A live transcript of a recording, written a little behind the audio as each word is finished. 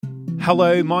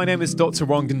Hello, my name is Dr.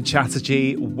 Rangan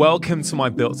Chatterjee. Welcome to my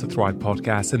Built to Thrive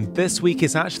podcast. And this week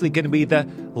is actually going to be the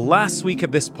last week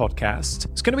of this podcast.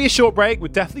 It's going to be a short break. We're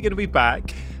definitely going to be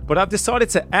back. But I've decided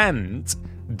to end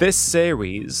this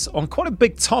series on quite a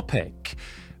big topic.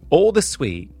 All this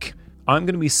week, I'm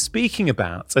going to be speaking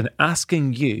about and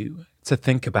asking you to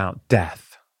think about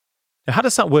death. Now, how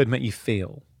does that word make you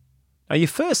feel? Now, your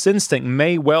first instinct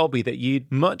may well be that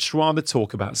you'd much rather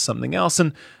talk about something else,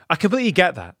 and I completely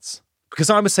get that, because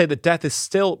I would say that death is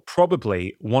still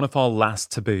probably one of our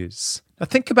last taboos. Now,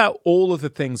 think about all of the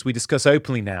things we discuss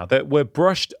openly now that were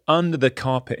brushed under the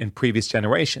carpet in previous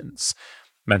generations.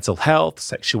 Mental health,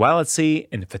 sexuality,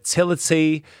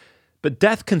 infertility, but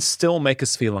death can still make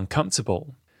us feel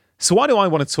uncomfortable. So why do I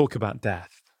want to talk about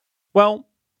death? Well,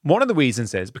 one of the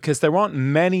reasons is because there aren't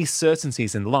many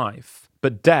certainties in life,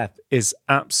 but death is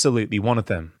absolutely one of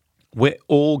them. We're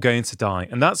all going to die,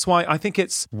 and that's why I think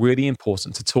it's really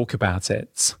important to talk about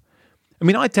it. I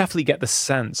mean, I definitely get the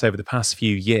sense over the past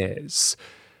few years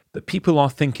that people are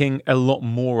thinking a lot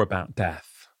more about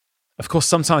death. Of course,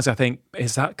 sometimes I think,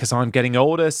 is that because I'm getting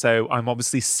older, so I'm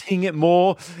obviously seeing it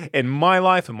more in my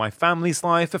life and my family's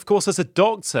life? Of course, as a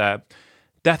doctor,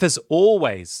 death has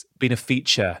always been a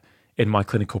feature in my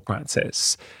clinical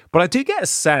practice. But I do get a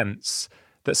sense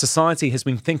that society has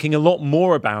been thinking a lot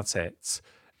more about it.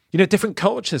 You know, different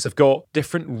cultures have got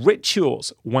different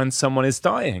rituals when someone is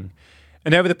dying.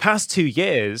 And over the past 2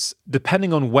 years,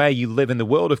 depending on where you live in the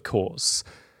world, of course,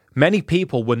 many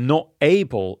people were not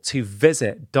able to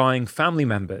visit dying family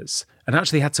members and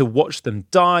actually had to watch them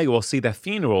die or see their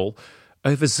funeral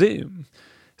over Zoom.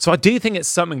 So I do think it's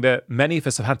something that many of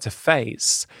us have had to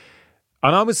face.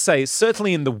 And I would say,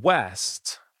 certainly in the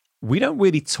West, we don't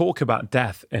really talk about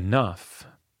death enough.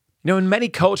 You know, in many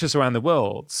cultures around the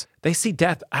world, they see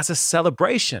death as a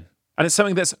celebration, and it's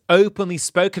something that's openly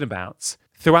spoken about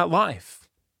throughout life.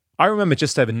 I remember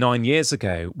just over 9 years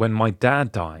ago when my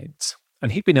dad died,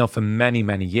 and he'd been ill for many,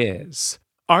 many years.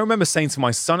 I remember saying to my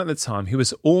son at the time, who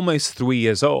was almost 3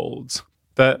 years old,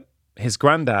 that his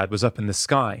granddad was up in the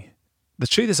sky. The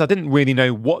truth is, I didn't really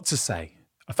know what to say.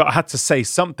 I felt I had to say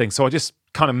something, so I just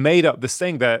kind of made up this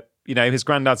thing that, you know, his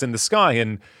granddad's in the sky.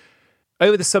 And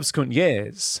over the subsequent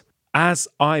years, as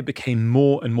I became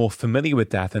more and more familiar with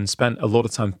death and spent a lot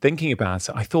of time thinking about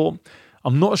it, I thought,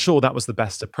 I'm not sure that was the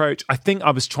best approach. I think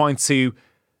I was trying to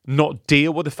not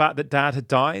deal with the fact that dad had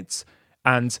died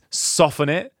and soften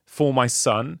it for my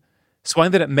son. So I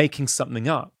ended up making something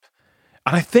up.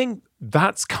 And I think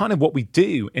that's kind of what we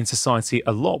do in society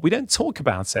a lot. We don't talk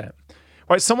about it.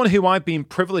 Right? Someone who I've been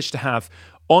privileged to have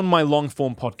on my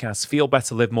long-form podcast, Feel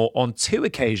Better, Live More, on 2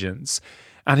 occasions,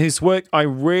 and whose work I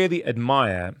really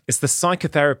admire, is the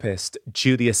psychotherapist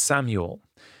Julia Samuel.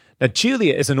 Now,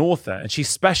 Julia is an author, and she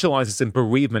specializes in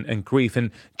bereavement and grief. And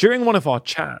during one of our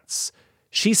chats,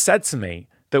 she said to me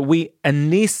that we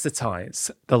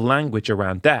anesthetize the language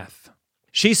around death.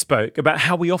 She spoke about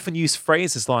how we often use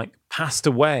phrases like passed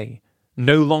away,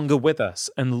 no longer with us,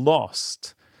 and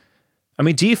lost. I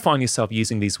mean, do you find yourself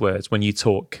using these words when you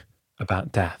talk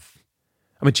about death?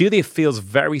 I mean, Julia feels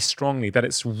very strongly that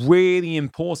it's really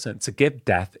important to give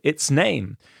death its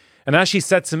name. And as she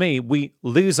said to me, we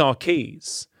lose our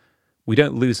keys. We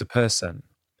don't lose a person.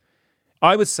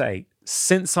 I would say,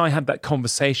 since I had that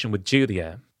conversation with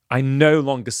Julia, I no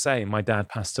longer say my dad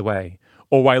passed away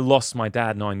or I lost my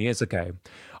dad 9 years ago.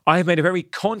 I have made a very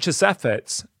conscious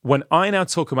effort. When I now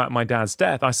talk about my dad's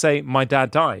death, I say my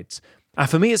dad died. And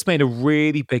for me, it's made a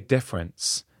really big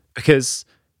difference because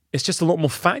it's just a lot more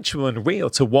factual and real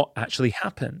to what actually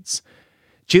happens.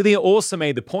 Julia also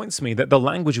made the point to me that the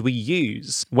language we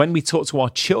use when we talk to our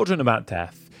children about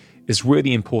death is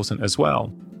really important as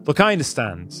well. Look, I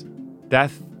understand.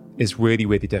 Death is really,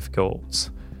 really difficult.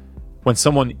 When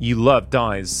someone you love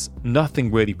dies,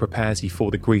 nothing really prepares you for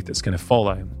the grief that's going to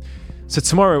follow. So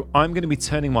tomorrow, I'm going to be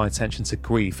turning my attention to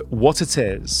grief, what it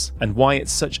is, and why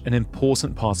it's such an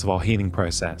important part of our healing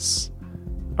process.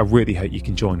 I really hope you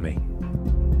can join me.